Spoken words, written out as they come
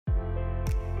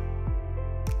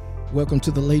Welcome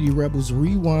to the Lady Rebels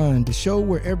Rewind, the show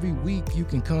where every week you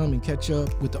can come and catch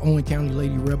up with the Owen County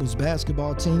Lady Rebels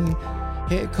basketball team.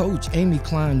 Head coach Amy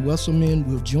Klein Wesselman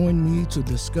will join me to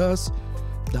discuss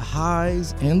the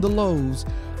highs and the lows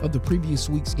of the previous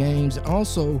week's games, and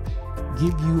also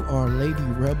give you our Lady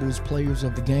Rebels players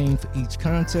of the game for each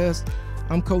contest.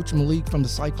 I'm Coach Malik from the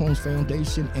Cyclones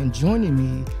Foundation, and joining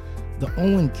me, the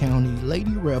Owen County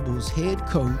Lady Rebels head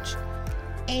coach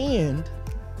and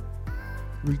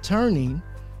returning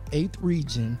 8th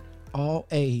Region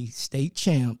All-A state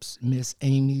champs, Miss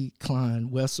Amy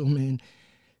Klein Wesselman.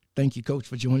 Thank you, Coach,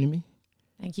 for joining me.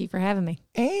 Thank you for having me.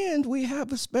 And we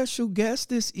have a special guest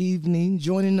this evening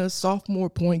joining us,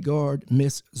 sophomore point guard,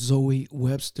 Miss Zoe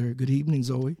Webster. Good evening,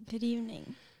 Zoe. Good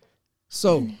evening.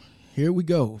 So, here we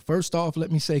go. First off,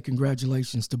 let me say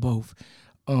congratulations to both.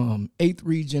 8th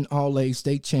Region All-A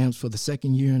state champs for the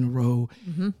second year in a row,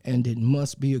 and it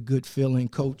must be a good feeling.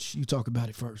 Coach, you talk about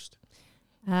it first.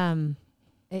 Yeah,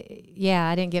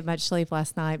 I didn't get much sleep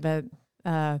last night, but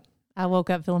I woke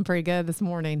up feeling pretty good this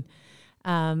morning.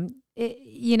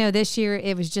 This year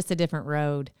it was just a different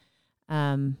road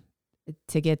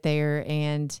to get there,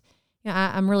 and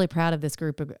I'm really proud of this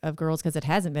group of girls because it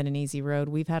hasn't been an easy road.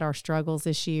 We've had our struggles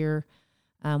this year.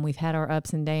 We've had our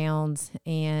ups and downs,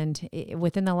 and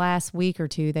within the last week or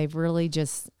two, they've really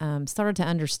just started to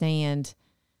understand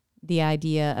the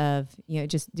idea of,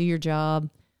 just do your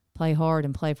job, play hard,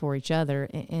 and play for each other.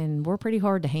 And we're pretty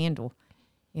hard to handle.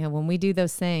 When we do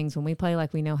those things, when we play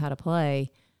like we know how to play,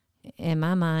 in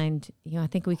my mind, I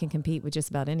think we can compete with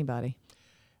just about anybody.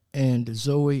 And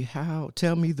Zoe,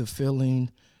 tell me the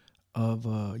feeling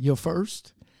of your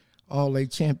first All-A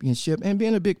championship and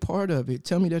being a big part of it.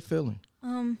 Tell me that feeling.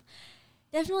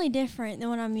 Definitely different than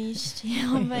what I'm used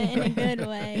to, but in a good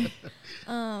way.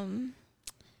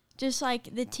 Just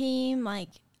like the team, I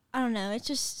don't know, it's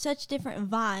just such different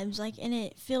vibes, and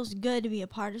it feels good to be a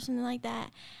part of something like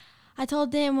that. I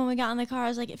told them when we got in the car, I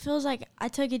was like, it feels like I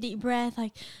took a deep breath,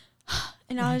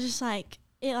 and I was just I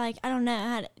don't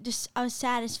know, I was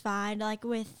satisfied,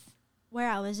 with where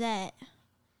I was at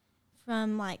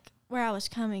from, where I was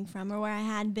coming from or where I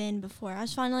had been before. I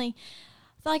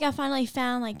feel like I finally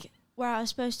found, where I was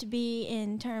supposed to be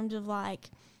in terms of,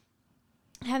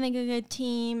 having a good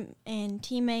team and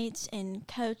teammates and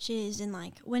coaches and,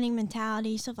 winning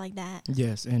mentality, stuff like that.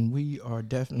 Yes, and we are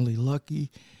definitely lucky.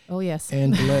 Oh, yes.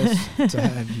 And blessed to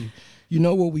have you. You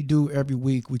know what we do every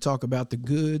week? We talk about the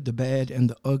good, the bad, and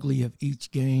the ugly of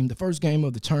each game. The first game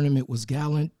of the tournament was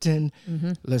Gallatin.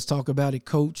 Let's talk about it.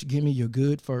 Coach, give me your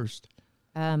good first.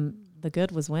 The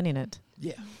good was winning it.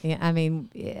 Yeah. I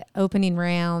mean, opening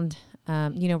round,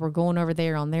 we're going over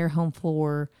there on their home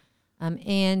floor.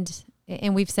 And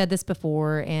we've said this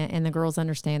before, and the girls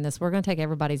understand this. We're going to take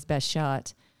everybody's best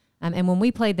shot. And when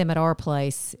we played them at our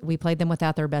place, we played them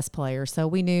without their best player. So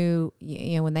we knew,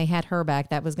 when they had her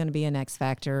back, that was going to be an X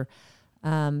factor,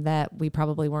 that we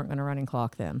probably weren't going to run and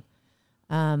clock them.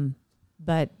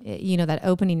 But, that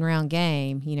opening round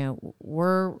game,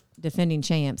 we're defending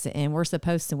champs, and we're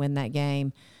supposed to win that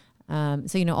game.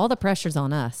 So, all the pressure's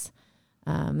on us.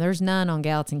 There's none on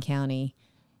Gallatin County.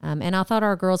 And I thought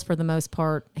our girls, for the most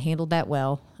part, handled that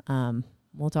well.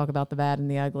 We'll talk about the bad and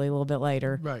the ugly a little bit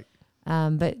later. Right.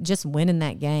 But just winning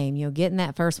that game, getting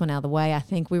that first one out of the way, I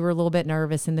think we were a little bit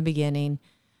nervous in the beginning.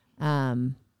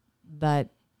 But,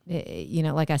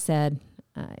 like I said,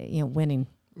 winning.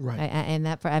 Right. And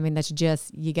that's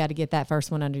just, you got to get that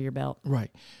first one under your belt.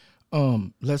 Right.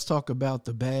 Let's talk about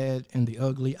the bad and the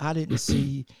ugly. I didn't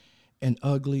see an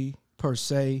ugly per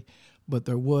se, but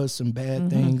there was some bad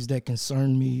things that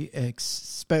concerned me,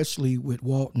 especially with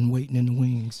Walton waiting in the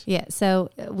wings. Yeah, so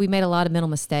we made a lot of mental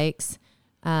mistakes,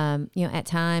 at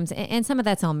times, and some of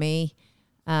that's on me.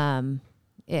 I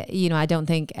don't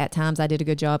think at times I did a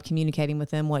good job communicating with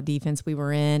them what defense we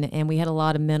were in, and we had a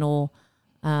lot of mental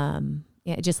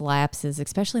just lapses,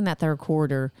 especially in that third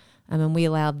quarter. And we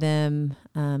allowed them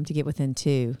to get within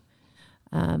 2.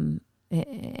 And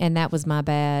that was my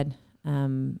bad,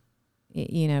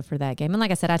 for that game. And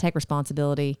like I said, I take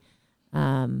responsibility,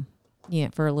 for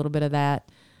a little bit of that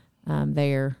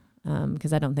there,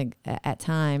 because I don't think at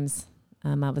times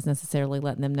I was necessarily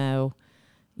letting them know,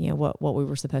 what we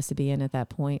were supposed to be in at that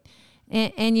point.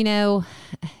 And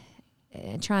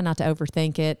try not to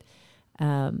overthink it.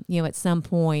 At some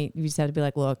point you just have to be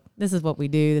like, look, this is what we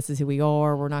do. This is who we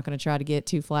are. We're not going to try to get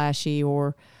too flashy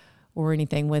or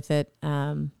anything with it.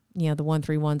 The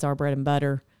 1-3-1's our bread and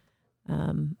butter.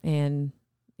 And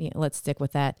let's stick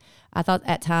with that. I thought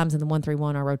at times in the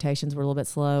 1-3-1, our rotations were a little bit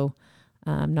slow.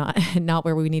 Not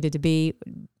where we needed to be.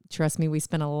 Trust me, we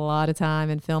spent a lot of time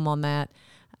and film on that,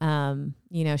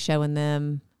 showing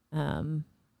them that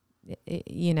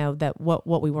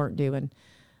what we weren't doing.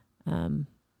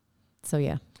 So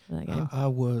yeah, that game. I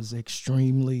was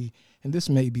extremely, and this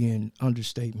may be an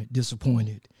understatement,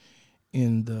 disappointed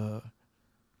in the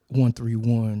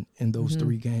 1-3-1 in those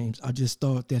three games. I just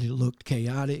thought that it looked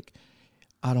chaotic.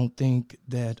 I don't think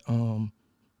that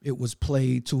it was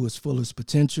played to its fullest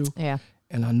potential. Yeah.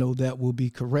 And I know that will be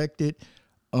corrected.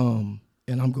 And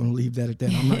I'm going to leave that at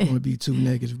that. I'm not going to be too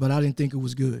negative, but I didn't think it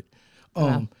was good.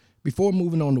 Before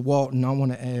moving on to Walton, I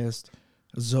want to ask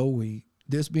Zoe,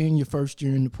 this being your first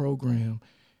year in the program,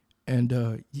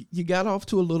 and you got off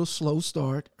to a little slow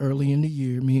start early in the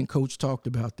year. Me and Coach talked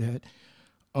about that.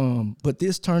 But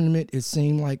this tournament, it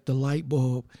seemed like the light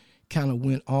bulb kind of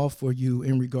went off for you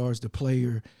in regards to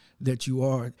player that you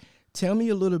are. Tell me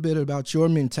a little bit about your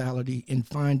mentality in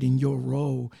finding your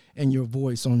role and your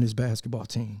voice on this basketball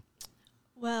team.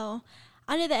 Well,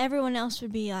 I knew that everyone else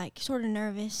would be, like, sort of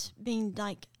nervous, being,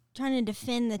 like, trying to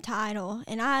defend the title.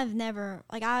 And I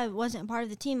wasn't part of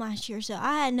the team last year, so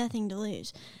I had nothing to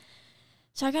lose.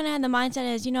 So I kind of had the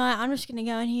mindset as, I'm just going to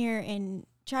go in here and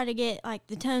try to get, like,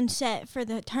 the tone set for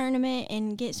the tournament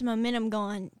and get some momentum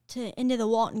going into the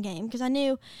Walton game, because I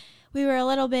knew we were a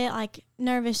little bit, like,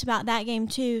 nervous about that game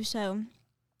too. So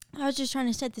I was just trying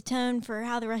to set the tone for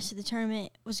how the rest of the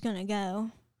tournament was going to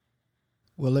go.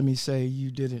 Well, let me say you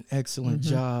did an excellent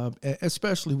job,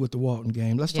 especially with the Walton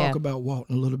game. Let's talk about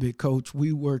Walton a little bit, Coach.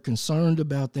 We were concerned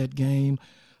about that game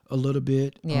a little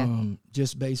bit,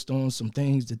 just based on some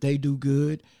things that they do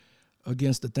good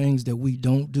against the things that we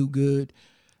don't do good.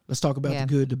 Let's talk about the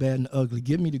good, the bad, and the ugly.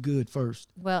 Give me the good first.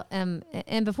 Well, and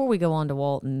before we go on to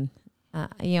Walton,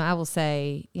 I will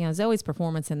say, Zoe's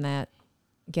performance in that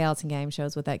Gallatin game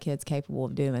shows what that kid's capable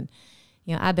of doing.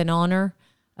 I've been on her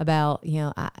about,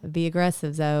 be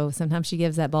aggressive, Zoe. Sometimes she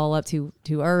gives that ball up too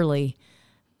early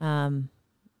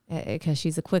because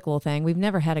she's a quick little thing. We've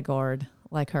never had a guard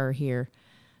like her here.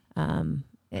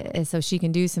 So she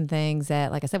can do some things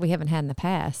that, like I said, we haven't had in the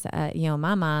past. In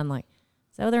my mind, like,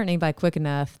 so there ain't anybody quick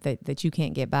enough that you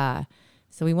can't get by.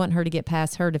 So we want her to get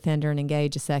past her defender and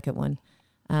engage a second one.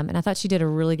 And I thought she did a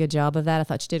really good job of that. I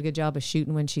thought she did a good job of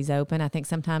shooting when she's open. I think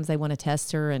sometimes they want to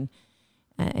test her and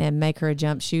make her a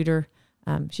jump shooter.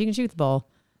 She can shoot the ball.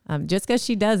 Just because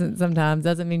she doesn't sometimes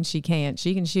doesn't mean she can't.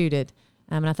 She can shoot it.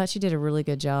 And I thought she did a really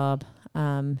good job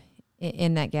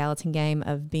in that Gallatin game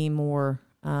of being more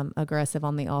aggressive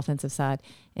on the offensive side.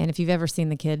 And if you've ever seen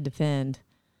the kid defend,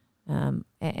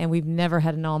 and we've never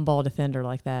had an on-ball defender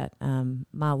like that,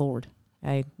 my Lord.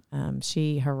 Okay?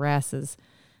 She harasses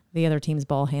the other team's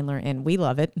ball handler, and we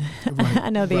love it. Right. I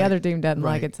know the other team doesn't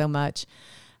like it so much.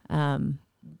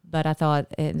 But I thought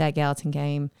in that Gallatin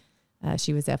game,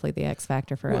 she was definitely the X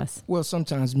factor for us. Well,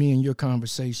 sometimes me and your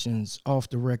conversations off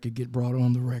the record get brought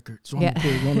on the record. So I'm going to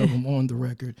put one of them on the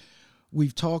record.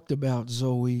 We've talked about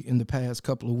Zoe in the past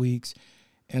couple of weeks,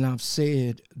 and I've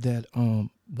said that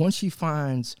once she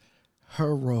finds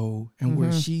her role and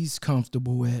where she's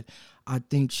comfortable at, I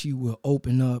think she will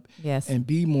open up and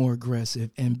be more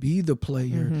aggressive and be the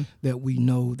player that we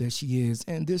know that she is.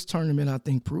 And this tournament, I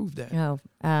think, proved that.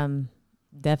 Oh,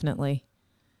 definitely.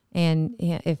 And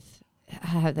if I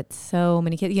have that so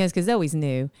many kids, because Zoe's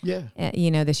new,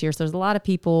 this year. So there's a lot of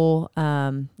people,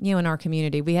 in our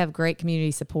community. We have great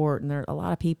community support, and there are a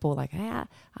lot of people like, I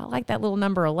like that little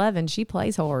number 11. She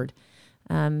plays hard.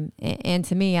 And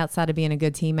to me, outside of being a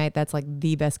good teammate, that's like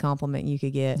the best compliment you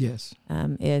could get. Yes.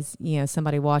 Is,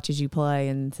 somebody watches you play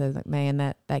and says, like, man,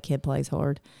 that kid plays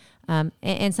hard.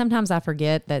 And sometimes I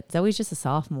forget that Zoe's just a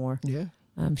sophomore. Yeah.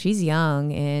 She's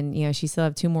young, and, she still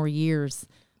have 2 more years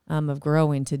of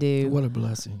growing to do. What a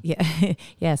blessing. Yeah.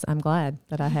 Yes. I'm glad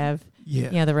that I have,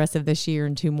 the rest of this year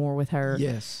and 2 more with her.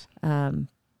 Yes.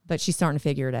 But she's starting to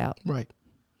figure it out. Right.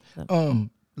 So.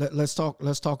 Let's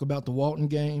talk about the Walton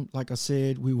game. Like I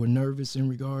said, we were nervous in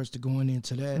regards to going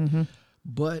into that.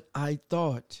 But I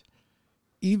thought,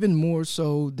 even more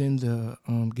so than the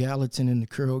Gallatin and the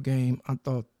Curl game, I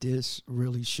thought this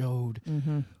really showed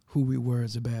who we were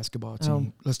as a basketball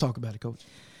team. Let's talk about it, Coach.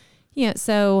 Yeah,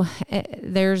 so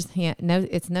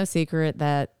it's no secret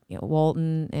that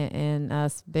Walton and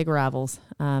us, big rivals.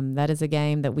 That is a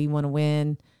game that we want to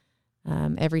win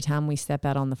every time we step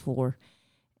out on the floor.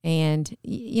 And,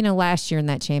 last year in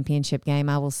that championship game,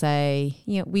 I will say,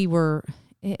 we were,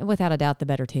 without a doubt, the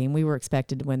better team. We were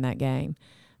expected to win that game.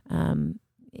 And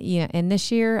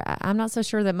this year, I'm not so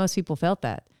sure that most people felt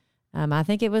that. I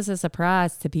think it was a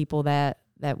surprise to people that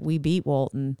we beat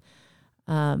Walton.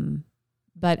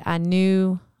 But I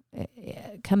knew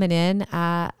coming in,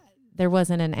 there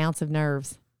wasn't an ounce of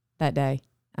nerves that day.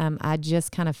 I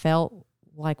just kind of felt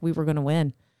like we were going to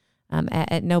win.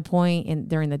 At no point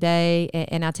during the day.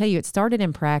 And I tell you, it started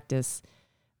in practice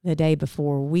the day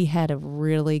before. We had a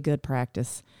really good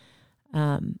practice.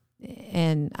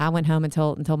 And I went home and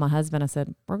told my husband, I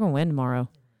said, we're going to win tomorrow.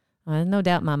 No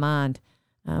doubt in my mind.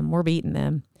 We're beating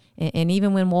them. And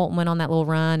even when Walton went on that little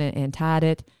run and tied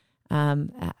it,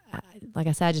 like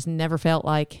I said, I just never felt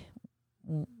like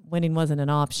winning wasn't an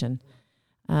option.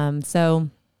 So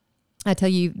I tell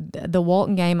you, the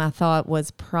Walton game I thought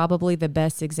was probably the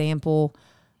best example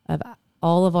of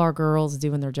all of our girls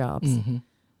doing their jobs,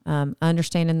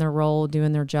 understanding their role,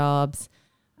 doing their jobs.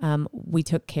 We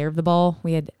took care of the ball.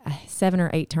 We had 7 or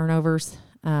 8 turnovers.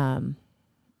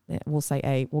 We'll say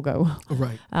 8. We'll go.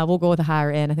 Right. We'll go with a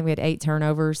higher end. I think we had 8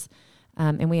 turnovers,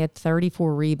 and we had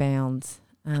 34 rebounds.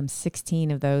 16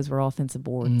 of those were offensive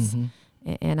boards,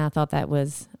 and I thought that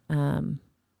was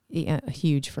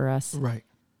huge for us. Right.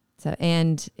 So,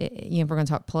 and if we're going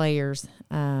to talk players,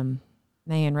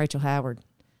 Rachel Howard,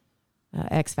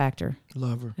 X Factor.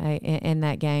 Love her. In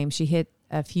that game, she hit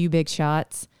a few big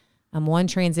shots. One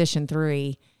transition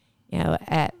 3,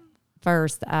 at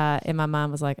first, in my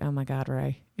mind was like, oh my God,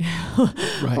 Ray.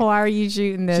 Right. Why are you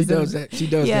shooting this? She does that. She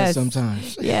does that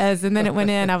sometimes. Yes. And then it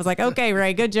went in. I was like, okay,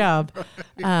 Ray, good job.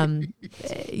 But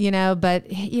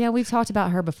we've talked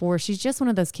about her before. She's just one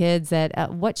of those kids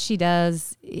that what she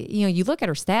does, you look at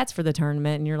her stats for the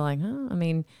tournament and you're like, oh, I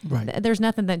mean, there's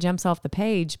nothing that jumps off the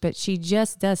page, but she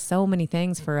just does so many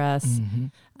things for us,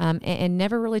 and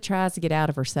never really tries to get out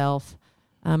of herself,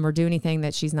 or do anything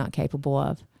that she's not capable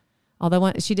of.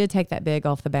 Although she did take that big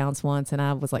off the bounce once, and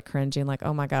I was like cringing, like,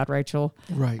 "Oh my God, Rachel!"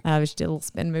 Right. She did a little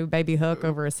spin move, baby hook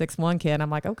over a 6'1" kid. I'm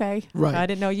like, "Okay, right. I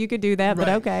didn't know you could do that, but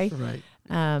okay." Right.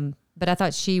 But I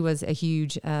thought she was a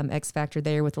huge X factor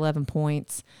there with 11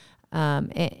 points,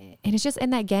 and it's just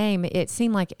in that game. It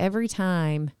seemed like every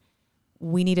time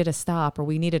we needed a stop or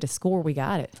we needed a score, we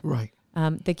got it. Right.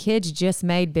 The kids just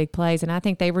made big plays, and I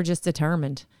think they were just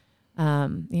determined.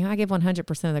 I give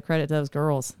 100% of the credit to those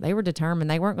girls. They were determined.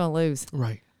 They weren't going to lose.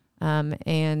 Right.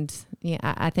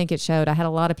 I think it showed. I had a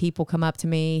lot of people come up to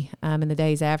me in the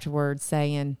days afterwards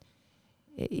saying,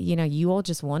 you all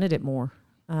just wanted it more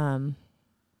than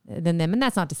them. And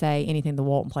that's not to say anything to the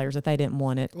Walton players that they didn't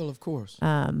want it. Well, of course.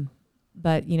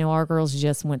 But, our girls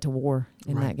just went to war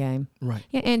in that game. Right.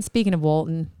 Yeah, and speaking of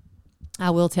Walton,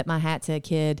 I will tip my hat to a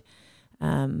kid.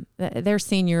 Their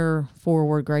senior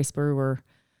forward, Grace Brewer,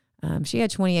 she had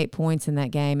 28 points in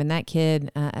that game, and that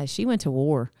kid, she went to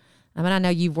war. I mean, I know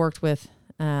you've worked with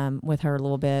her a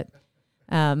little bit,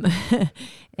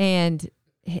 and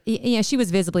she was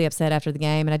visibly upset after the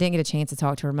game, and I didn't get a chance to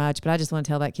talk to her much. But I just want to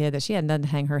tell that kid that she had nothing to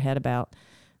hang her head about.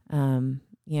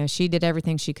 She did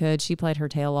everything she could. She played her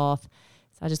tail off.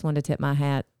 So I just wanted to tip my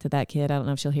hat to that kid. I don't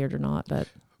know if she'll hear it or not, but.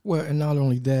 Well, and not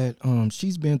only that,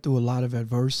 she's been through a lot of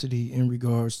adversity in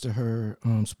regards to her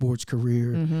sports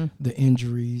career, the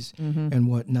injuries and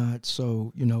whatnot.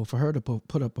 So, for her to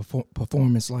put up a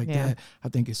performance like that, I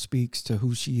think it speaks to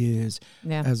who she is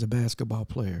as a basketball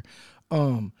player.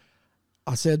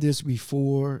 I said this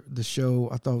before the show.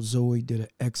 I thought Zoe did an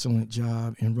excellent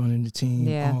job in running the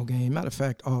team all game. Matter of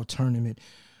fact, all tournament,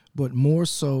 but more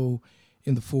so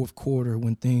in the fourth quarter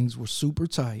when things were super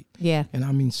tight. Yeah. And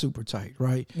I mean super tight,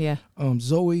 right? Yeah.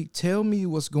 Zoe, tell me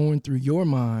what's going through your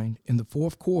mind in the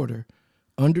fourth quarter,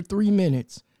 under 3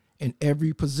 minutes, and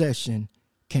every possession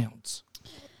counts.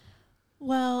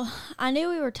 Well, I knew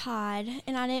we were tied,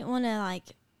 and I didn't want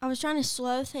to, I was trying to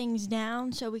slow things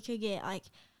down so we could get,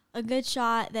 a good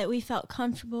shot that we felt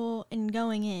comfortable in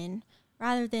going in,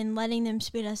 rather than letting them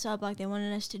speed us up like they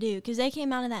wanted us to do. Because they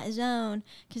came out of that zone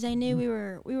because they knew we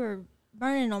were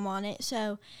burning them on it.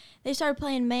 So they started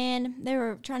playing man. They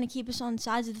were trying to keep us on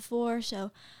sides of the floor.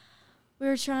 So we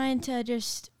were trying to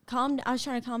I was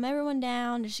trying to calm everyone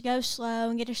down, just go slow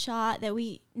and get a shot that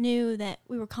we knew that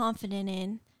we were confident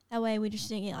in. That way we just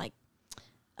didn't get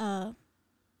a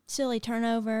silly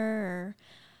turnover or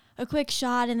a quick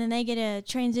shot and then they get a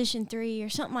transition 3 or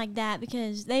something like that,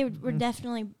 because they were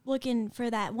definitely looking for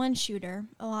that one shooter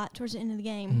a lot towards the end of the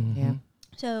game. Mm-hmm. Yeah.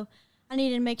 So I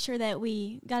needed to make sure that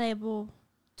we got able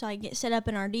to get set up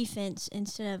in our defense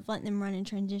instead of letting them run in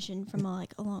transition from a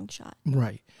long shot.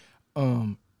 Right.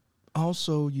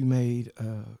 Also, you made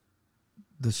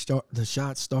the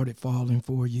shots started falling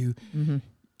for you. Mm-hmm.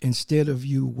 Instead of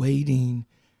you waiting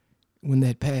when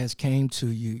that pass came to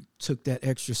you, took that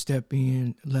extra step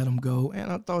in, let them go.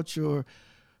 And I thought your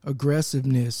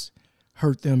aggressiveness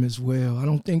hurt them as well. I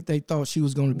don't think they thought she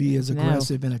was going to be as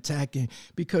aggressive and attacking,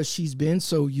 because she's been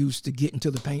so used to getting to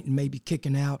the paint and maybe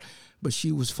kicking out, but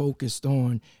she was focused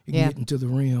on getting to the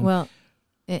rim. Well,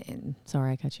 And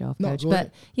sorry, I cut you off, No, Coach. go But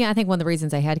ahead. yeah, I think one of the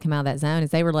reasons they had to come out of that zone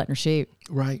is they were letting her shoot,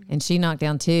 Right. and she knocked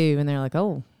down 2, and they're like,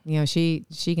 oh, she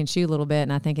can shoot a little bit,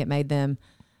 and I think it made them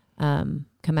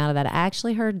come out of that. I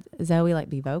actually heard Zoe like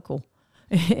be vocal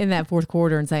in that fourth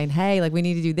quarter and saying, hey, like we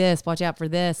need to do this, watch out for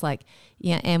this, like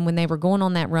and when they were going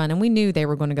on that run, and we knew they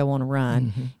were going to go on a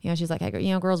run, she's like,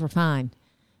 hey, girls, we're fine,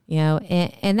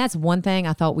 and that's one thing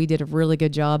I thought we did a really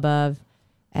good job of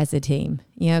as a team,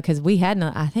 because we had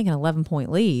I think an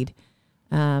 11-point lead,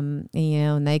 and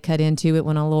they cut into it,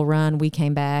 went on a little run, we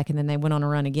came back, and then they went on a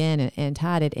run again and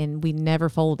tied it, and we never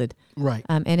folded, Right.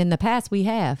 and in the past we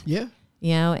have,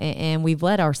 and we've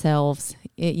let ourselves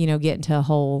get into a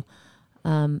hole.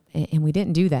 And we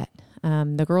didn't do that.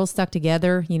 The girls stuck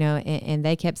together, and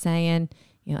they kept saying,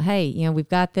 hey, we've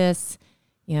got this,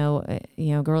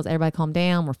 girls, everybody calm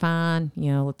down. We're fine.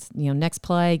 Let's, next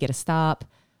play, get a stop.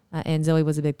 And Zoe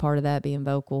was a big part of that, being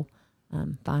vocal,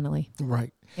 finally.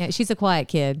 Right. Yeah, she's a quiet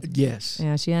kid. Yes.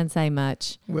 Yeah, she doesn't say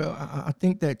much. Well, I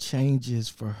think that changes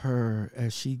for her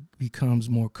as she becomes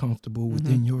more comfortable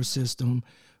within your system,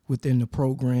 within the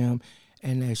program,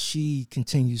 and as she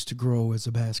continues to grow as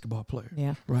a basketball player.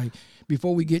 Yeah. Right.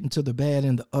 Before we get into the bad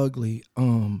and the ugly,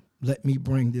 let me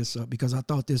bring this up because I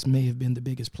thought this may have been the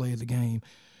biggest play of the game.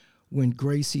 When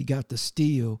Gracie got the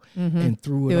steal and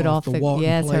threw it off the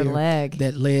Walton player, her leg.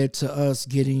 that led to us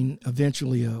getting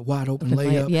eventually a wide open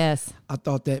layup. Yes. I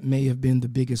thought that may have been the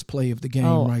biggest play of the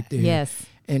game right there. Yes.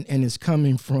 And it's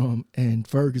coming from, and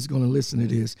Ferg is going to listen to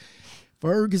this,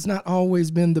 Ferg has not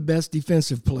always been the best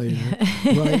defensive player,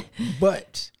 right?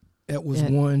 But that was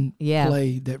one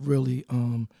play that really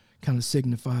kind of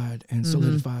signified and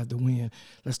solidified the win.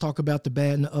 Let's talk about the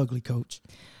bad and the ugly, Coach.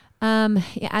 I'm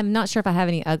not sure if I have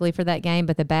any ugly for that game,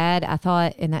 but the bad, I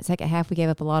thought in that second half we gave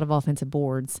up a lot of offensive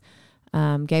boards,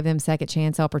 gave them second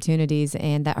chance opportunities,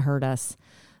 and that hurt us.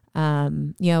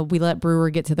 We let Brewer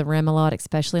get to the rim a lot,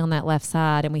 especially on that left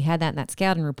side, and we had that in that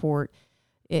scouting report.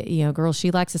 Girls,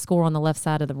 she likes to score on the left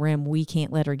side of the rim. We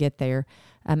can't let her get there.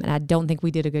 And I don't think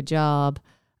we did a good job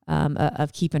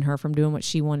of keeping her from doing what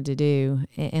she wanted to do.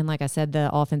 And like I said, the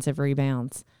offensive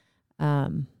rebounds,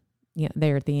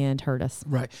 there at the end hurt us.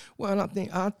 Right. Well, and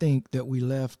I think that we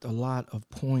left a lot of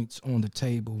points on the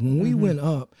table. When we went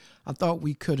up, I thought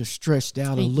we could have stretched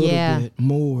out a little bit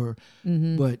more,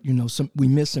 but we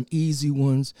missed some easy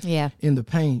ones in the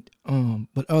paint.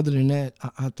 But other than that,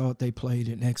 I thought they played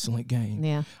an excellent game.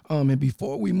 Yeah. And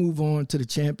before we move on to the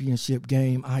championship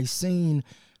game, I seen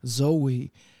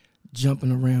Zoe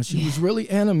jumping around. She was really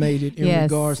animated in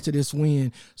regards to this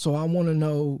win. So I want to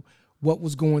know what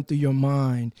was going through your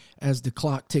mind as the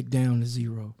clock ticked down to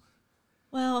 0.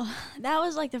 Well, that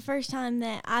was like the first time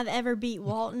that I've ever beat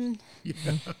Walton.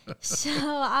 So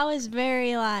I was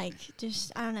very I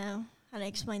don't know how to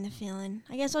explain the feeling.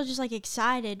 I guess I was just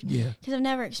excited because I've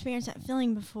never experienced that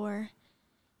feeling before.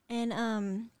 And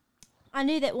I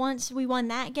knew that once we won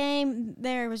that game,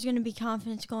 there was going to be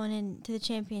confidence going into the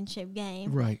championship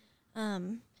game. Right.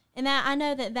 And that I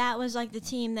know that was the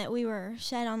team that we were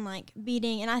set on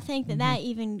beating, and I think that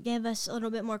even gave us a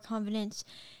little bit more confidence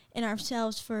in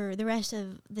ourselves for the rest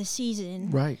of the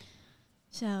season. Right.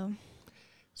 So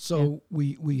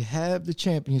we have the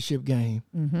championship game,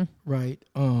 right?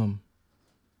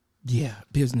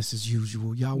 Business as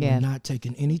usual. Y'all were not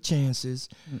taking any chances.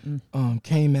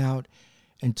 Came out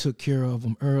and took care of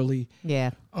them early.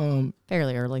 Yeah.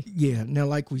 Fairly early. Yeah. Now,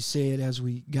 like we said, as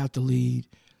we got the lead,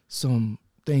 some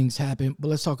things happened, but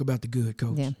let's talk about the good,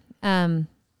 Coach.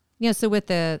 Yeah. So with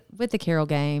the Carroll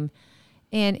game,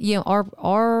 and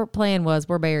our plan was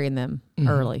we're burying them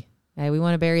early. Okay, we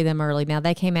want to bury them early. Now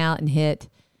they came out and hit,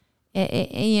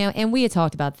 and we had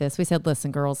talked about this. We said,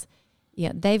 listen, girls,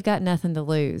 they've got nothing to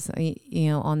lose,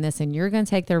 on this, and you're going to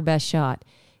take their best shot.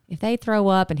 If they throw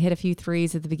up and hit a few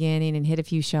threes at the beginning and hit a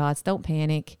few shots, don't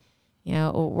panic.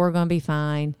 We're going to be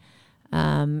fine.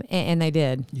 And they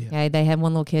did. Yeah. Okay, they had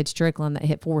one little kid, Strickland, that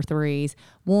hit 4 threes.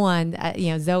 One,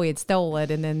 Zoe had stole it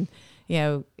and then,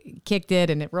 kicked it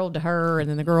and it rolled to her, and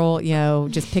then the girl,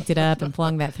 just picked it up and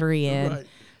flung that 3 in.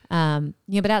 Right.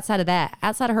 But outside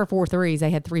of her 4 threes, they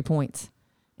had 3 points,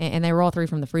 and they were all 3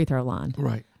 from the free throw line.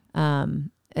 Right.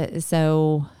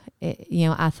 So,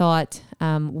 I thought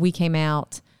we came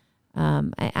out.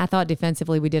 I thought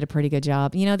defensively we did a pretty good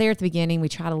job. There at the beginning we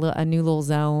tried a new little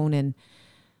zone, and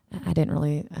I didn't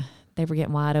really, they were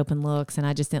getting wide open looks, and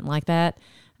I just didn't like that.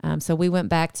 So we went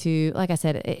back to, like I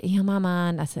said, in my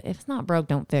mind, I said, if it's not broke,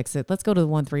 don't fix it. Let's go to the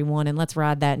 1-3-1 and let's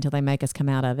ride that until they make us come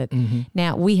out of it.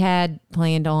 Now, we had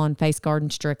planned on face guarding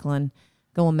Strickland,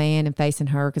 going man and facing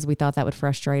her because we thought that would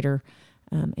frustrate her,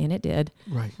 and it did.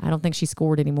 Right. I don't think she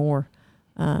scored anymore.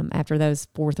 after those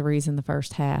 4 threes in the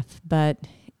first half. But,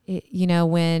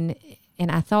 and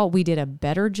I thought we did a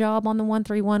better job on the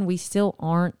 1-3-1. We still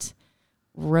aren't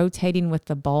rotating with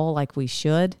the ball like we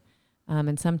should.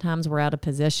 And sometimes we're out of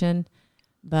position.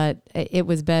 But it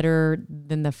was better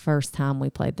than the first time we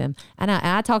played them. And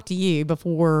I talked to you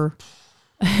before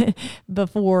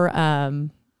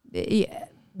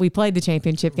we played the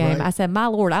championship game. Right. I said, my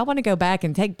Lord, I want to go back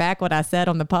and take back what I said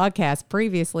on the podcast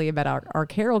previously about our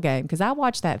Carroll game, because I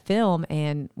watched that film,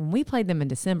 and when we played them in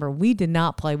December, we did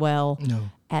not play well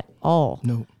at all.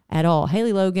 No. At all.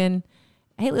 Haley Logan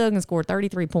scored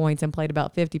 33 points and played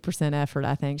about 50% effort,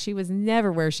 I think. She was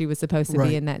never where she was supposed to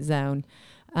be in that zone.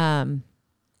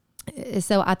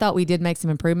 So I thought we did make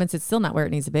some improvements. It's still not where it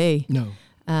needs to be. No.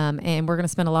 And we're going to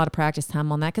spend a lot of practice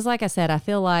time on that. Because like I said, I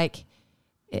feel like,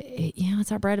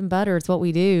 it's our bread and butter. It's what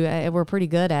we do. We're pretty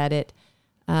good at it.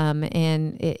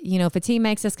 If a team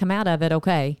makes us come out of it,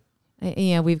 okay.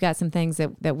 We've got some things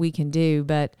that we can do.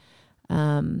 But,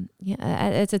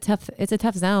 it's a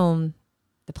tough zone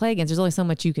to play against. There's only so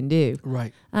much you can do.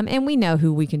 Right. And we know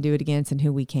who we can do it against and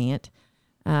who we can't.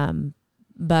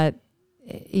 But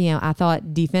I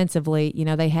thought defensively,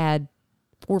 they had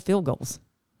 4 field goals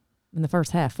in the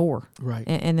first half, 4. Right.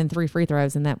 And then 3 free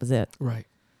throws, and that was it. Right.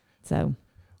 So.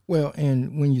 Well,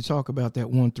 and when you talk about that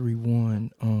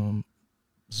 1-3-1,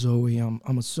 Zoe,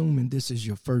 I'm assuming this is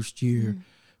your first year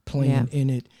playing in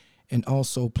it, and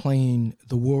also playing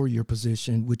the warrior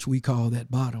position, which we call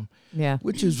that bottom. Yeah.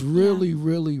 Which is really,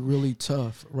 really, really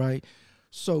tough, right?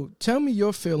 So tell me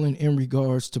your feeling in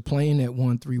regards to playing that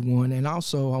 1-3-1, and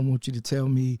also I want you to tell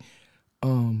me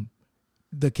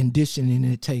the conditioning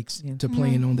it takes to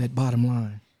playing on that bottom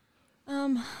line.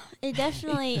 It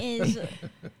definitely is.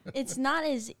 It's not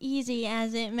as easy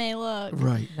as it may look.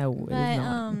 Right. No, but it's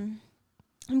not.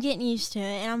 I'm getting used to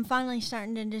it, and I'm finally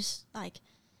starting to just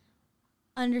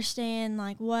understand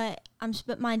what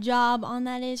my job on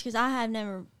that is, because I have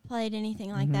never played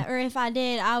anything like that, or if I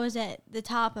did, I was at the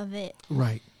top of it,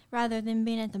 right, rather than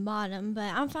being at the bottom.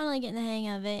 But I'm finally getting the hang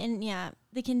of it, and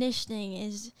the conditioning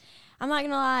is. I'm not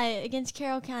gonna lie, against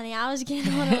Carroll County, I was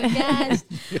getting a little gassed.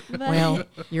 Well,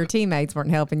 your teammates weren't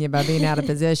helping you by being out of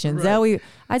position. Right. Zoe,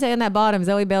 I tell you, in that bottom,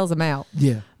 Zoe bails them out.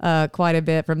 Yeah, quite a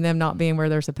bit from them not being where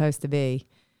they're supposed to be.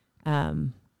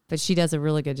 But she does a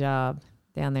really good job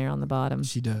down there on the bottom.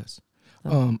 She does.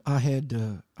 So. I had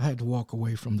to walk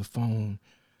away from the phone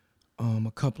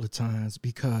a couple of times,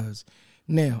 because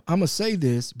now I'm gonna say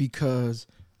this because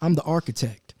I'm the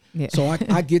architect, so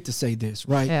I get to say this,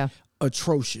 right? Yeah.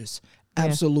 Atrocious,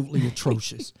 absolutely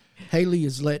atrocious. Haley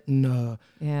is letting the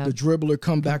dribbler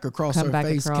come back across her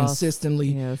face consistently.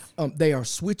 Yes. They are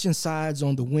switching sides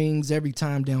on the wings every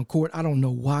time down court. I don't know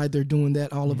why they're doing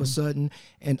that all of a sudden.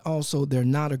 And also, they're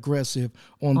not aggressive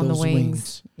on those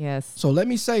wings. Yes. So let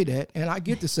me say that, and I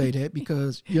get to say that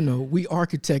because, we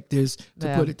architect this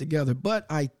to put it together. But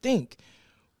I think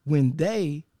when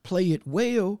they play it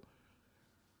well,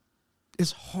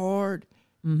 it's hard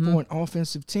for an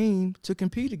offensive team to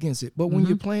compete against it. But when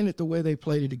you're playing it the way they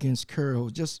played it against Carroll,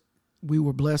 we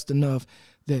were blessed enough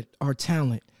that our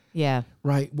talent,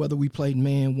 right, whether we played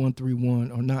man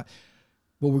 1-3-1 or not,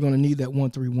 but we're going to need that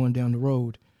 1-3-1 down the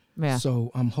road. Yeah. So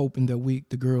I'm hoping that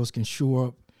the girls can shore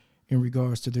up in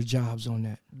regards to their jobs on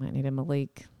that. Might need a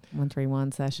Malik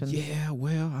 1-3-1 session. Yeah,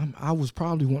 well, I was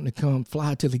probably wanting to come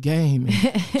fly to the game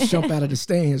and jump out of the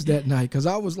stands that night, because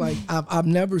I was like, I've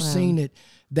never seen it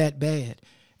that bad.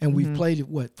 And we've played it,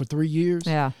 for 3 years?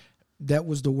 Yeah. That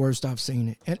was the worst I've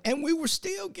seen it. And we were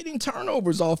still getting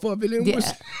turnovers off of it.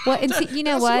 And see, you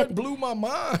know what blew my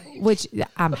mind. Which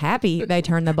I'm happy they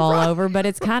turned the ball over, but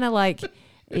it's kind of like,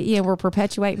 we're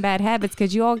perpetuating bad habits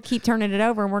because you all keep turning it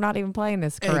over and we're not even playing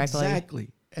this correctly.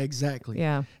 Exactly.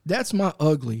 Yeah. That's my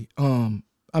ugly.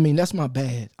 That's my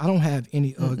bad. I don't have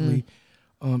any ugly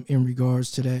in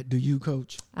regards to that. Do you,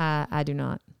 Coach? I do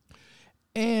not.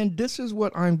 And this is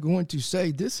what I'm going to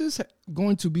say. This is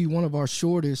going to be one of our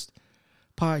shortest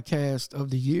podcasts of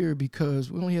the year because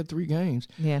we only had 3 games.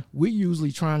 Yeah. We're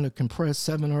usually trying to compress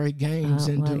 7 or 8 games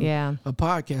into a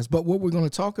podcast. But what we're going to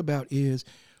talk about is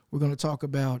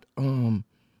the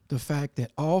fact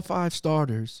that all 5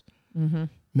 starters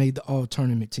made the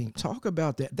all-tournament team. Talk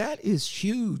about that. That is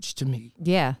huge to me.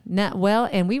 Yeah.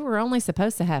 And we were only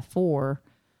supposed to have 4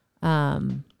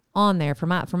 on there, from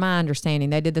my understanding.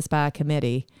 They did this by a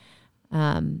committee.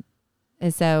 And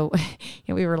so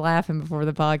we were laughing before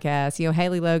the podcast.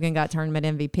 Haley Logan got tournament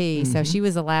MVP, so she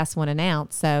was the last one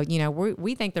announced. So,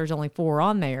 we think there's only 4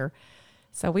 on there.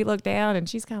 So we looked down and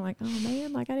she's kind of like, oh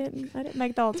man, I didn't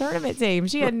make the all tournament team.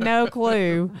 She had no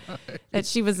clue that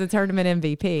she was the tournament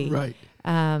MVP. Right.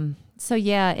 So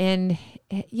yeah, and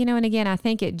and again, I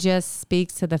think it just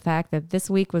speaks to the fact that this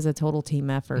week was a total team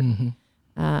effort.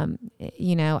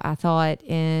 I thought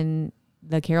in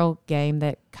the Carroll game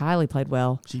that Kylie played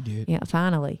well. She did. Yeah,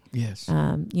 finally. Yes.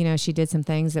 She did some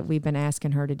things that we've been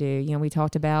asking her to do. We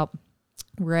talked about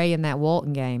Ray in that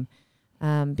Walton game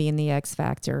being the X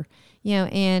factor.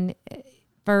 And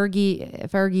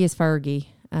Fergie is Fergie.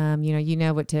 You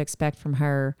know what to expect from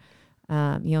her.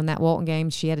 In that Walton game,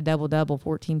 she had a double-double,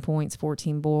 14 points,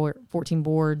 14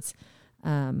 boards.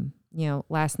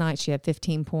 Last night she had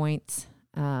 15 points.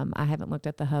 I haven't looked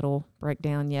at the huddle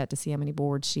breakdown yet to see how many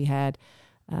boards she had.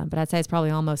 But I'd say it's probably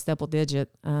almost double-digit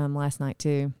last night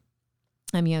too.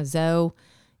 Zoe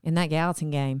in that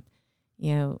Gallatin game,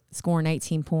 scoring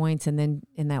 18 points, and then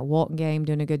in that Walton game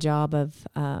doing a good job of,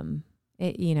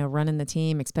 running the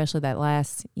team, especially that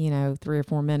last, 3 or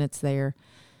 4 minutes there.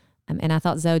 And I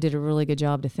thought Zoe did a really good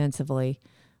job defensively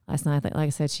last night. Like I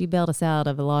said, she bailed us out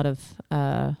of a lot of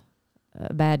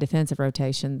bad defensive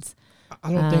rotations.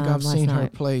 I don't think I've seen her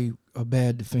play a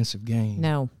bad defensive game.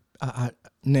 No.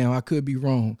 Now, I could be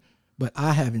wrong, but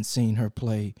I haven't seen her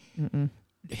play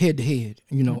head-to-head,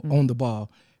 on the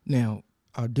ball. Now,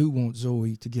 I do want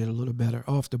Zoe to get a little better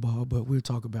off the ball, but we'll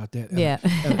talk about that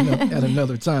at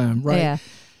another time, right? Yeah.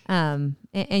 And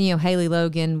Haley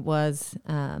Logan was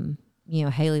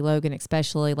Haley Logan,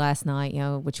 especially last night,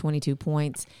 with 22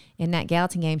 points. In that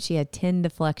Gallatin game, she had 10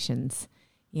 deflections,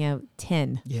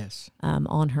 10 yes,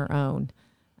 on her own.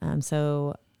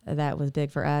 So that was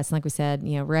big for us. Like we said,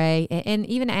 Ray and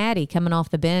even Addie coming off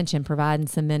the bench and providing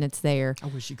some minutes there. I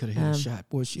wish she could have hit a shot.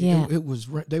 Boy,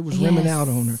 they was rimming out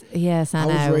on her. Yes, I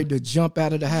know. I was ready to jump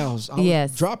out of the house.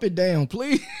 Drop it down,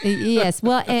 please. Yes,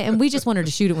 well, and we just want her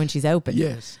to shoot it when she's open.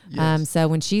 Yes. So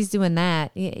when she's doing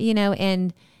that,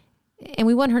 and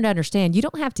we want her to understand you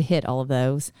don't have to hit all of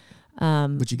those.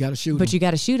 But you got to shoot them. But you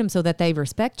got to shoot them so that they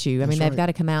respect you. That's they've got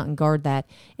to come out and guard that.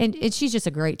 And she's just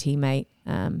a great teammate.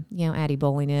 Addie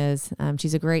Bowling is.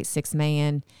 She's a great sixth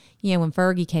man. When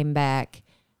Fergie came back,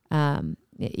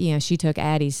 she took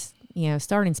Addie's,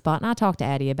 starting spot. And I talked to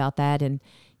Addie about that. And,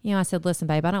 I said, listen,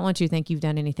 babe, I don't want you to think you've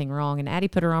done anything wrong. And Addie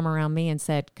put her arm around me and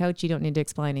said, Coach, you don't need to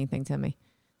explain anything to me.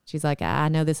 She's like, I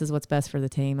know this is what's best for the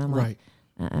team. I'm right.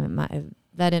 Like,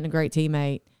 that isn't a great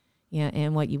teammate.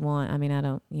 And what you want. I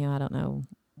don't know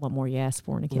what more you ask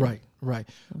for in a kid. Right.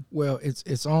 Well,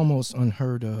 it's almost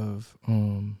unheard of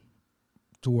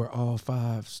to where all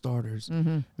 5 starters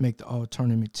make the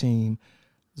all-tournament team.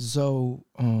 Zoe,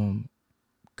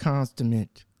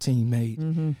 consummate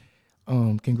teammate.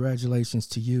 Congratulations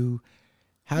to you.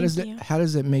 How does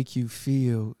that make you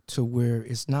feel to where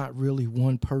it's not really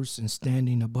one person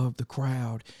standing above the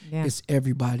crowd? Yeah. It's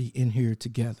everybody in here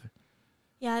together.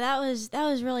 Yeah, that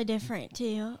was really different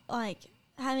too. Like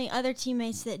having other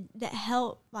teammates that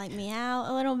help me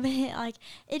out a little bit. Like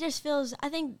it just feels. I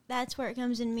think that's where it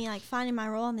comes in me, like finding my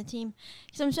role on the team.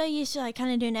 Because I'm so used to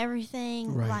kind of doing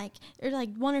everything. Right. Like there's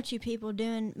 1 or 2 people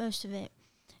doing most of it,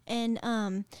 and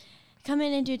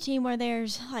coming into a team where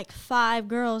there's 5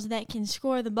 girls that can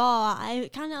score the ball,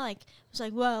 I kind of was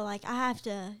like, whoa, I have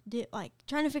to do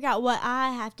trying to figure out what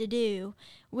I have to do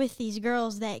with these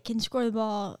girls that can score the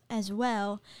ball as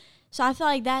well. So I feel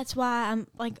like that's why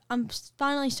I'm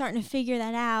finally starting to figure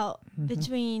that out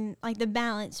between the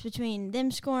balance between them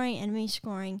scoring and me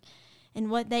scoring, and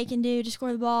what they can do to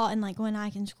score the ball and when I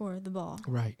can score the ball.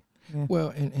 Right. Yeah. Well,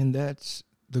 and that's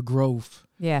the growth.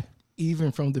 Yeah.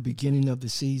 Even from the beginning of the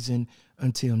season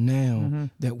until now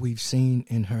that we've seen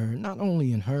in her, not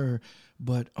only in her,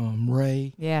 but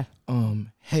Ray,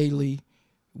 Haley,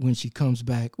 when she comes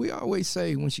back. We always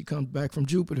say when she comes back from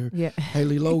Jupiter,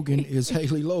 Haley Logan is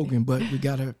Haley Logan, but we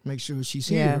got to make sure she's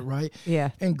here, right?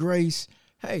 Yeah. And Gracie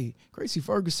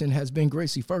Ferguson has been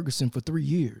Gracie Ferguson for 3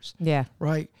 years. Yeah.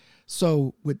 Right?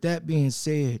 So with that being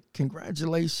said,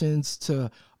 congratulations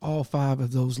to all 5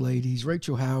 of those ladies,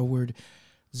 Rachel Howard,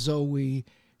 Zoe,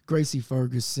 Gracie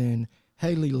Ferguson,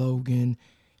 Haley Logan,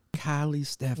 Kylie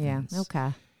Stephens. Yeah,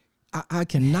 okay. I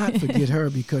cannot forget her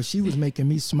because she was making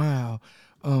me smile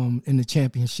in the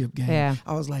championship game. Yeah.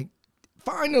 I was like,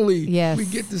 finally, yes, we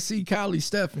get to see Kylie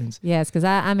Stephens. Yes, because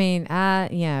Zoe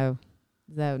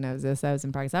knows this. I was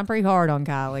in practice. I'm pretty hard on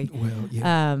Kylie. Well,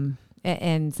 yeah.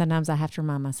 And sometimes I have to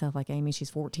remind myself, Amy, she's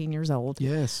 14 years old.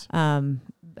 Yes.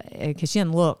 Because she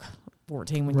doesn't look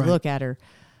 14 when you look at her.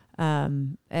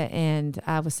 And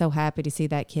I was so happy to see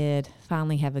that kid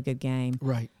finally have a good game.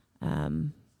 Right.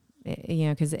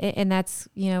 Because that's,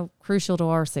 crucial to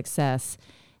our success.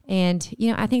 And,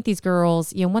 I think these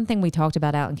girls, one thing we talked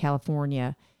about out in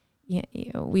California,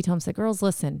 we told them, girls,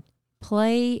 listen,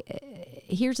 play.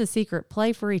 Here's a secret.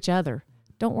 Play for each other.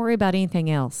 Don't worry about anything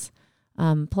else.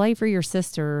 Play for your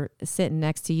sister sitting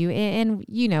next to you. And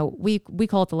you know, we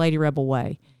call it the Lady Rebel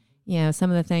way. You know, some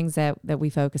of the things that we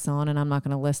focus on, and I'm not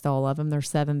going to list all of them. There's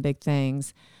 7 big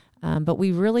things. But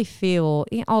we really feel,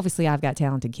 obviously I've got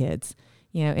talented kids,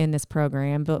 you know, in this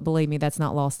program, but believe me, that's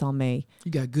not lost on me.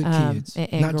 You got good kids,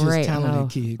 and not great, just talented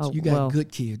kids. You got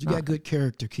good kids. You got good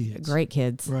character kids. Great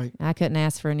kids. Right. I couldn't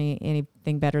ask for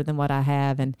anything better than what I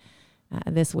have. And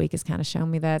this week has kind of shown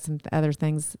me that, some other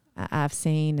things I've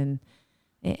seen,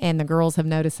 and the girls have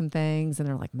noticed some things, and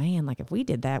they're like, man, like if we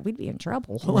did that, we'd be in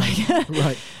trouble.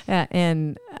 Right. Right.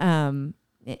 And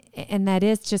that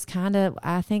is just kind of,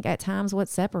 I think at times what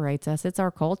separates us. It's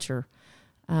our culture.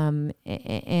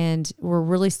 And we're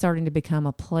really starting to become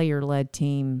a player-led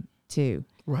team too.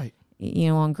 Right. You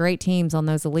know, on great teams, on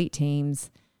those elite teams,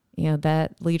 you know,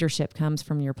 that leadership comes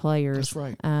from your players. That's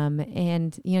right.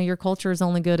 And you know, your culture is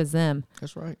only good as them.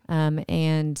 That's right.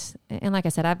 And like I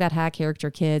said, I've got high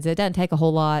character kids. It doesn't take a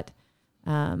whole lot,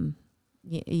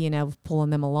 you know, pulling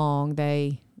them along.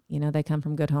 They come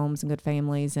from good homes and good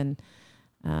families, and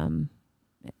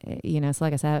you know, so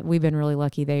like I said, we've been really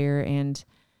lucky there, and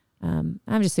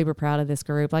I'm just super proud of this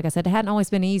group. Like I said, it hadn't always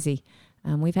been easy.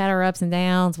 We've had our ups and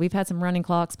downs. We've had some running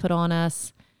clocks put on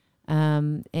us,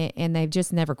 and they've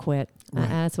just never quit. Right.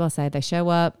 That's what I say. They show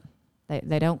up,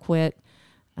 they don't quit,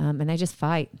 and they just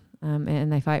fight,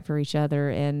 and they fight for each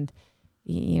other. And,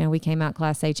 you know, we came out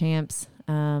Class A champs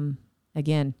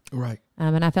again. Right.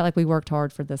 And I felt like we worked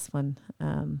hard for this one.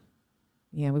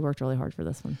 Yeah, we worked really hard for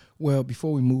this one. Well,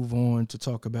 before we move on to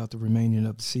talk about the remaining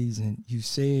of the season, you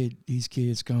said these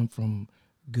kids come from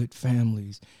good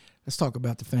families. Let's talk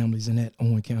about the families in that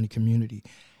Owen County community.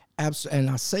 And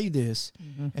I say this,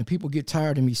 and people get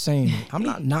tired of me saying it. I'm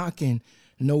not knocking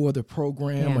no other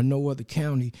program or no other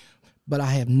county, but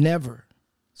I have never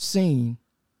seen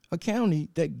a county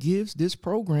that gives this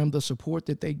program the support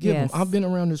that they give them. I've been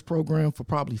around this program for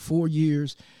probably 4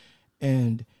 years,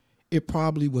 and it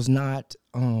probably was not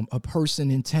a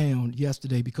person in town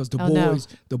yesterday, because the boys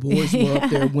were up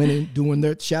there winning, doing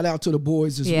their, shout out to the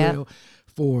boys as well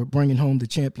for bringing home the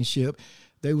championship.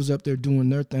 They was up there doing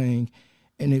their thing,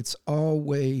 and it's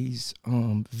always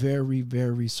very,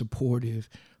 very supportive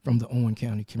from the Owen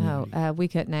County community. We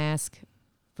couldn't ask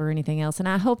for anything else, and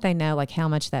I hope they know like how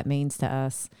much that means to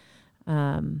us.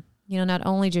 You know, not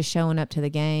only just showing up to the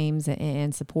games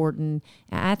and supporting.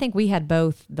 I think we had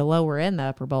both the lower and the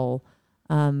upper bowl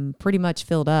pretty much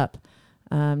filled up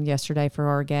yesterday for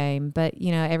our game. But,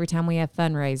 you know, every time we have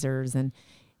fundraisers and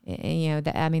you know,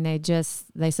 I mean,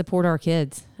 they support our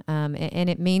kids and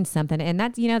it means something. And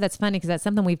that's, you know, that's funny because that's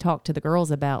something we've talked to the girls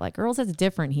about. Like, girls, it's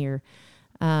different here.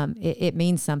 It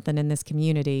means something in this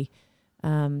community.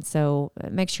 So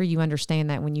make sure you understand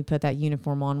that when you put that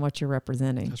uniform on, what you're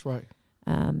representing. That's right.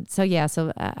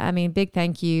 So I mean, big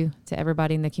thank you to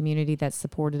everybody in the community that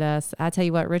supported us. I tell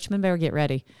you what, Richmond better get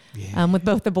ready. With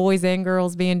both the boys and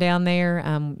girls being down there.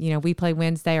 You know, we play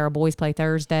Wednesday, our boys play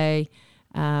Thursday.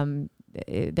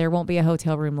 There won't be a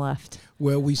hotel room left.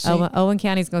 Well, we seen Owen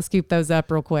County's going to scoop those up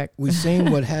real quick. We've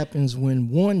seen what happens when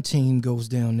one team goes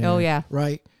down there. Oh yeah,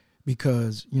 right.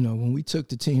 Because, you know, when we took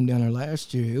the team down there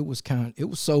last year, it was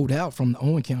sold out from the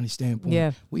Owen County standpoint.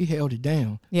 Yeah. We held it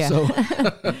down. Yeah.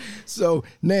 So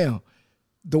now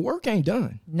the work ain't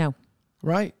done. No.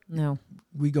 Right? No.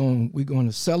 We're going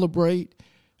to celebrate.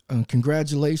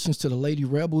 Congratulations to the Lady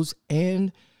Rebels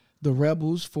and the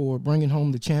Rebels for bringing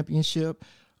home the championship.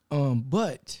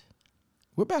 But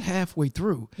we're about halfway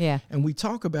through. Yeah. And we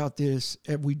talk about this,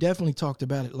 and we definitely talked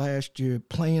about it last year,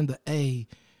 playing the A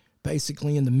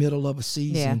basically in the middle of a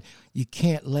season. You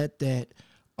can't let that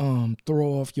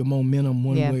throw off your momentum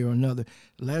one way or another.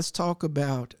 Let's talk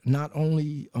about not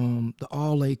only the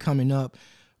All-A coming up,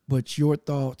 but your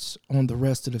thoughts on the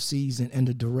rest of the season and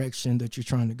the direction that you're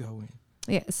trying to go in.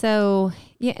 Yeah, so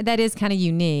that is kind of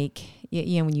unique.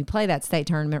 You know, when you play that state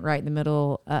tournament right in the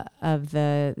middle of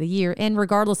the year, and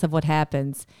regardless of what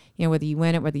happens, you know, whether you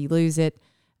win it, whether you lose it,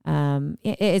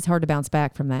 it's hard to bounce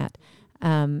back from that.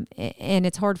 And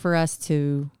it's hard for us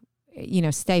to, you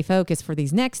know, stay focused for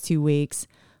these next 2 weeks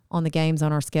on the games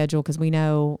on our schedule, because we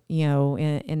know, you know,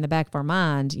 in the back of our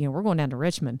mind, you know, we're going down to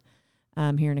Richmond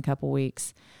here in a couple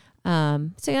weeks.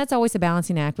 So that's always a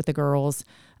balancing act with the girls,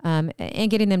 and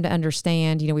getting them to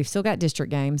understand, you know, we've still got district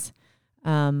games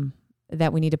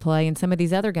that we need to play, and some of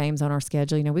these other games on our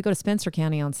schedule. You know, we go to Spencer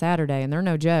County on Saturday, and they're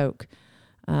no joke.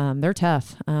 They're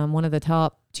tough. One of the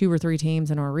top 2 or 3 teams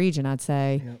in our region, I'd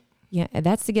say. Yep. Yeah,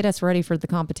 that's to get us ready for the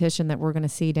competition that we're going to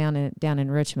see down in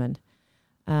Richmond.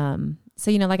 So,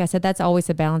 you know, like I said, that's always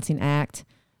a balancing act.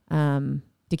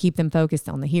 to keep them focused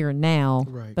on the here and now.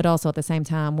 Right. But also at the same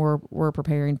time, we're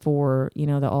preparing for,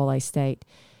 the All-A state.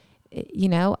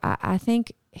 I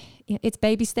think it's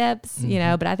baby steps,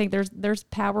 but I think there's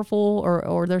powerful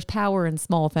or there's power in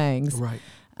small things. Right.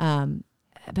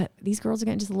 But these girls are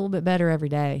getting just a little bit better every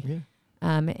day. Yeah.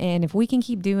 And if we can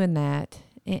keep doing that,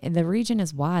 the region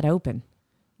is wide open.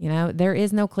 There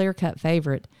is no clear-cut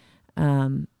favorite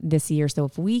this year. So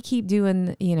if we keep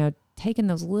doing, taking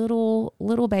those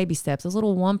little baby steps, those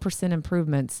little 1%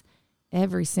 improvements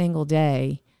every single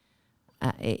day,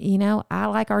 I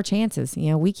like our chances.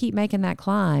 We keep making that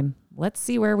climb. Let's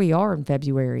see where we are in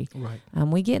February. Right.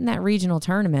 We get in that regional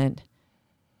tournament.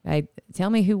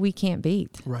 Tell me who we can't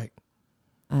beat. Right.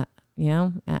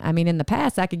 I mean, in the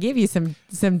past, I could give you some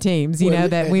teams,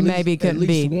 that we maybe couldn't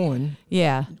beat. At least one.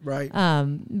 Yeah. Right.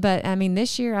 But I mean,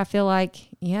 this year I feel like,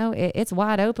 it's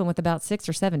wide open with about 6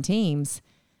 or 7 teams.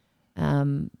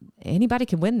 Anybody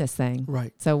can win this thing.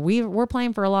 Right. So we're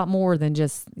playing for a lot more than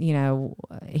just,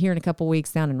 here in a couple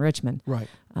weeks down in Richmond. Right.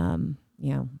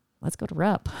 Let's go to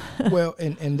Rupp. Well,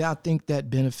 and I think that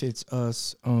benefits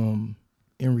us in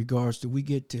regards to we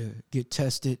get to get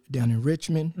tested down in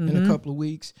Richmond in a couple of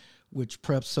weeks, which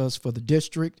preps us for the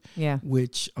district. Yeah.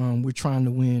 Which we're trying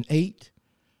to win 8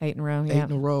 in a row. 8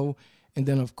 in a row. And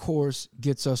then, of course,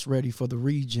 gets us ready for the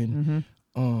region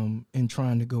and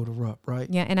trying to go to Rupp, right?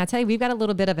 Yeah, and I tell you, we've got a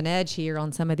little bit of an edge here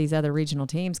on some of these other regional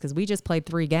teams because we just played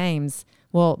 3 games.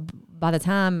 Well, by the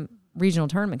time regional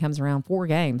tournament comes around, 4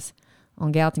 games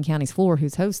on Gallatin County's floor,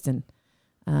 who's hosting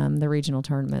the regional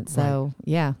tournament. So,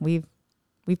 yeah, we've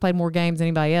played more games than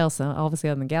anybody else, obviously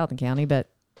other than Gallatin County, but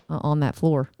on that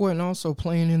floor. Well, and also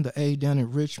playing in the A down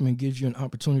in Richmond gives you an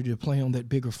opportunity to play on that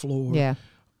bigger floor. Yeah.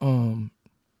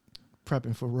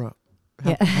 Prepping for Rupp.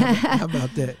 How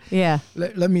about that? Yeah.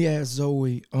 Let me ask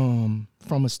Zoe, from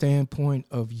a standpoint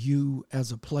of you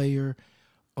as a player,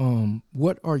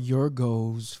 what are your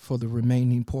goals for the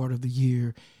remaining part of the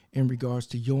year in regards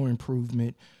to your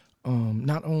improvement,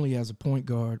 not only as a point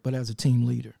guard, but as a team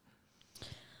leader?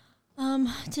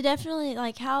 To definitely,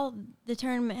 how the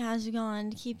tournament has gone,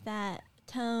 to keep that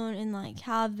tone and,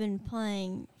 how I've been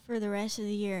playing for the rest of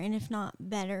the year, and if not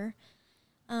better.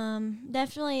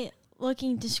 Definitely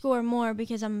looking to score more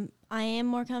because I am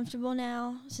more comfortable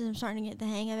now since I'm starting to get the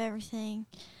hang of everything.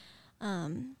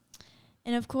 And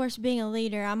of course, being a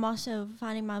leader, I'm also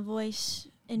finding my voice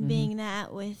in being that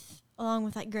along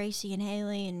with Gracie and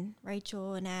Haley and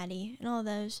Rachel and Addie and all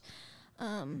those.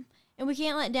 And we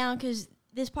can't let down because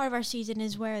this part of our season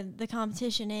is where the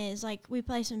competition is. We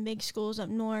play some big schools up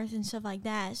north and stuff like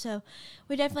that. So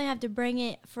we definitely have to bring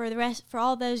it for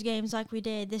all those games like we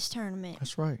did this tournament.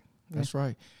 That's right. That's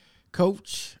right.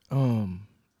 Coach,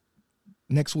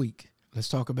 next week, let's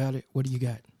talk about it. What do you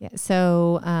got? Yeah.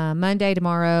 So Monday,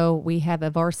 tomorrow, we have a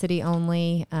varsity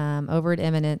only over at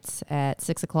Eminence at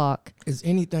 6:00. Is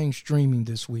anything streaming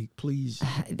this week, please?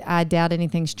 I doubt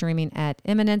anything's streaming at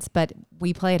Eminence, but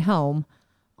we play at home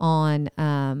on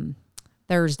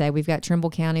Thursday. We've got Trimble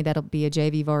County. That'll be a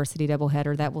JV varsity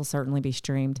doubleheader. That will certainly be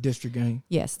streamed. District game?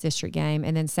 Yes, district game.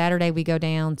 And then Saturday we go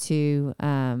down to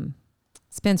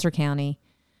Spencer County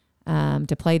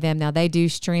to play them. Now, they do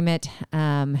stream it.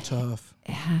 Tough.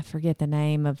 I forget the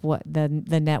name of what the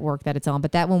network that it's on,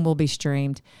 but that one will be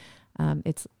streamed.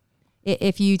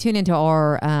 If you tune into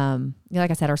our, like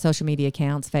I said, our social media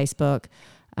accounts, Facebook,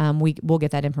 we'll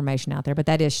get that information out there, but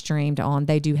that is streamed on.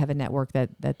 They do have a network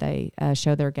that they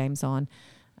show their games on.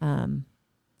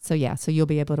 So you'll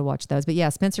be able to watch those. But yeah,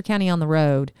 Spencer County on the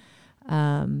road.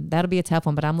 That'll be a tough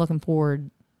one, but I'm looking forward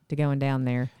to going down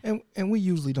there. And we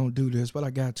usually don't do this, but I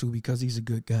got to because he's a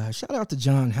good guy. Shout out to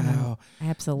John Howe.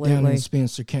 Absolutely. Down in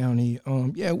Spencer County.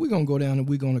 We're going to go down and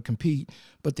we're going to compete.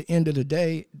 But at the end of the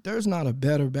day, there's not a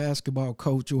better basketball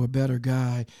coach or a better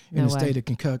guy in the state of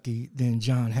Kentucky than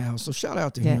John Howe. So shout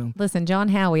out to him. Listen, John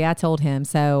Howie, I told him.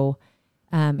 So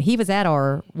he was at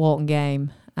our Walton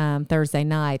game Thursday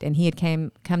night, and he had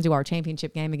come to our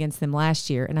championship game against them last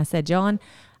year. And I said, John,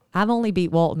 I've only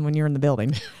beat Walton when you're in the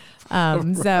building.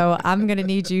 So I'm going to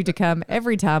need you to come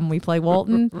every time we play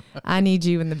Walton. I need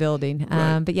you in the building.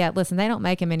 But yeah, listen, they don't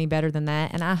make him any better than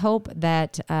that. And I hope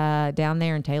that down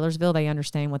there in Taylorsville, they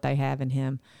understand what they have in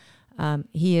him.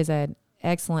 He is an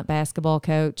excellent basketball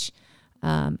coach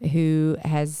who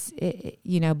has,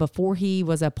 before he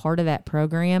was a part of that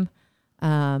program,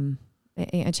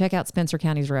 check out Spencer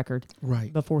County's record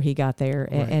before he got there.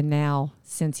 Right. And now,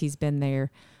 since he's been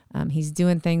there, he's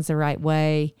doing things the right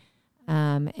way.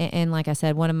 And like I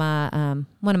said, one of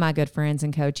my good friends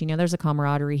and coach, there's a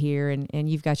camaraderie here, and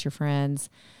you've got your friends.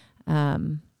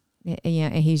 And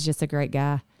he's just a great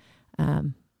guy.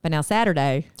 But now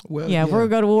Saturday, Well, we're going to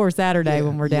go to war Saturday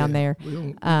when we're down there. We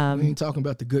ain't talking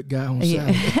about the good guy on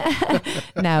Saturday.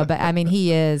 No, but I mean,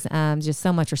 he is just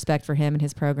so much respect for him and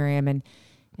his program and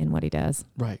what he does.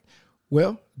 Right.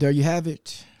 Well, there you have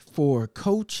it for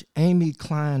Coach Amy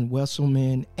Klein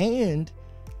Wesselman and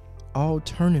all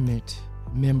tournament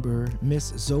member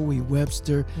Miss Zoe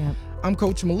Webster. Yep. I'm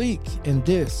Coach Malik, and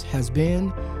this has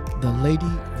been the Lady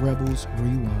Rebels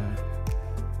Rewind.